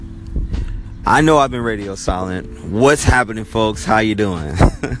I know I've been radio silent. What's happening, folks? How you doing?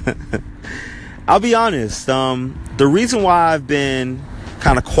 I'll be honest. The reason why I've been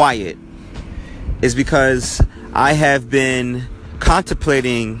kind of quiet is because I have been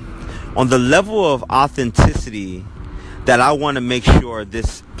contemplating on the level of authenticity that I want to make sure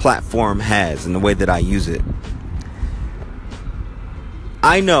this platform has in the way that I use it.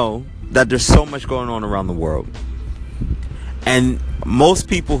 I know that there's so much going on around the world. And most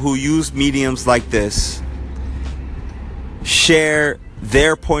people who use mediums like this share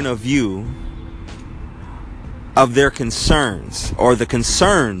their point of view of their concerns or the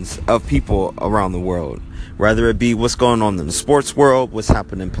concerns of people around the world, whether it be what's going on in the sports world, what's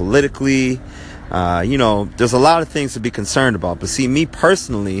happening politically. There's a lot of things to be concerned about. But see, me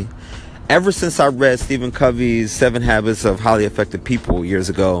personally, ever since I read Stephen Covey's 7 Habits of Highly Effective People years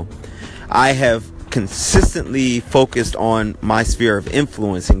ago, I have consistently focused on my sphere of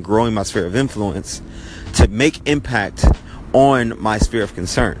influence and growing my sphere of influence to make impact on my sphere of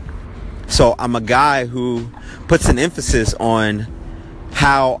concern. So I'm a guy who puts an emphasis on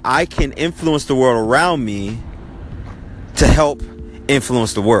how I can influence the world around me to help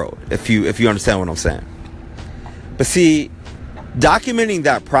influence the world, if you understand what I'm saying. But see, documenting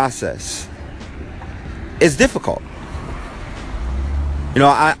that process is difficult.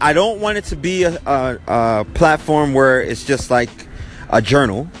 I don't want it to be a platform where it's just like a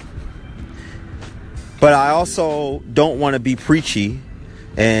journal. But I also don't want to be preachy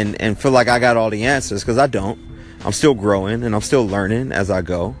and feel like I got all the answers, because I don't. I'm still growing and I'm still learning as I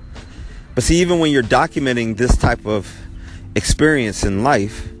go. But see, even when you're documenting this type of experience in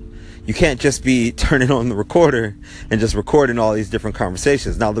life, you can't just be turning on the recorder and just recording all these different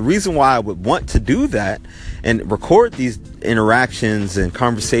conversations. Now, the reason why I would want to do that and record these interactions and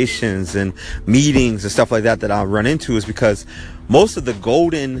conversations and meetings and stuff like that I run into is because most of the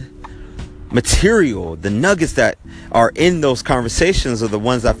golden material, the nuggets that are in those conversations, are the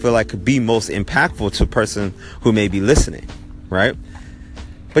ones I feel like could be most impactful to a person who may be listening, right?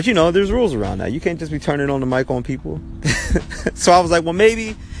 But there's rules around that. You can't just be turning on the mic on people. So I was like, well,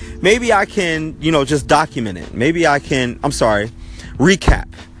 maybe I can, just document it. Maybe I can, recap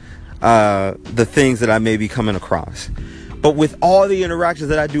the things that I may be coming across. But with all the interactions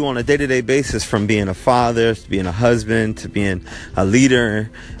that I do on a day-to-day basis, from being a father to being a husband to being a leader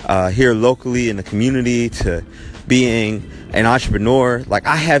here locally in the community to being an entrepreneur, like,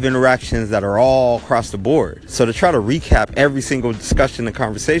 I have interactions that are all across the board. So to try to recap every single discussion and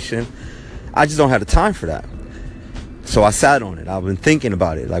conversation, I just don't have the time for that. So I sat on it. I've been thinking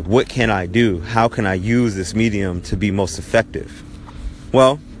about it. Like, what can I do? How can I use this medium to be most effective?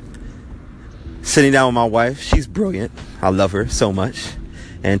 Well, sitting down with my wife, she's brilliant. I love her so much.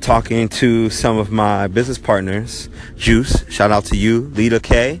 And talking to some of my business partners, Juice, shout out to you, Lita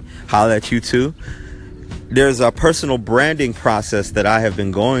K, holla at you too. There's a personal branding process that I have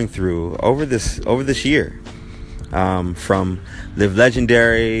been going through over this year, from Live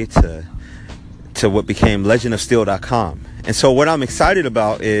Legendary to what became legendofsteel.com. And so what I'm excited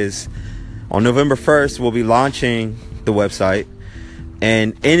about is on November 1st, we'll be launching the website,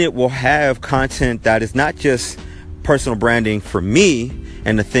 and in it we'll have content that is not just personal branding for me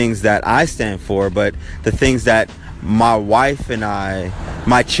and the things that I stand for, but the things that my wife and I,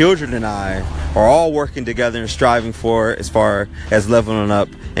 my children and I are all working together and striving for as far as leveling up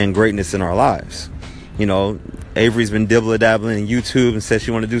and greatness in our lives. Avery's been dibbling-dabbling in YouTube and said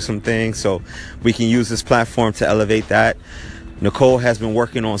she want to do some things, so we can use this platform to elevate that. Nicole has been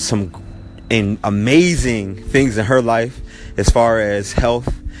working on some amazing things in her life as far as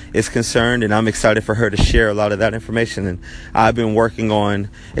health is concerned, and I'm excited for her to share a lot of that information. And I've been working on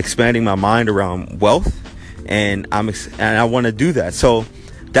expanding my mind around wealth, and I want to do that. So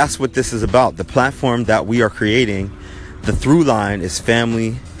that's what this is about. The platform that we are creating, the through line is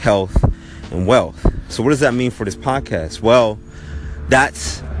family, health, and wealth. So what does that mean for this podcast? Well,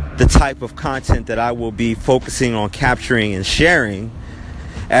 that's the type of content that I will be focusing on capturing and sharing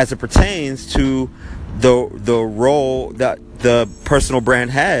as it pertains to the role that the personal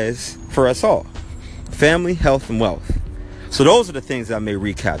brand has for us all. Family, health, and wealth. So those are the things that I may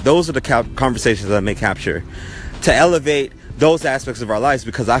recap. Those are the conversations that I may capture to elevate those aspects of our lives,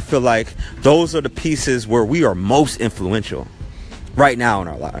 because I feel like those are the pieces where we are most influential right now in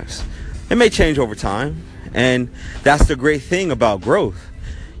our lives. It may change over time, and that's the great thing about growth.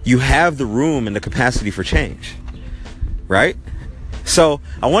 You have the room and the capacity for change, right? So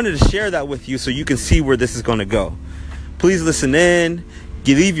I wanted to share that with you so you can see where this is going to go. Please listen in,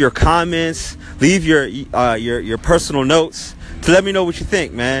 leave your comments, leave your personal notes to let me know what you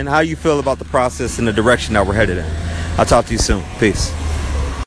think, man. How you feel about the process and the direction that we're headed in. I'll talk to you soon. Peace.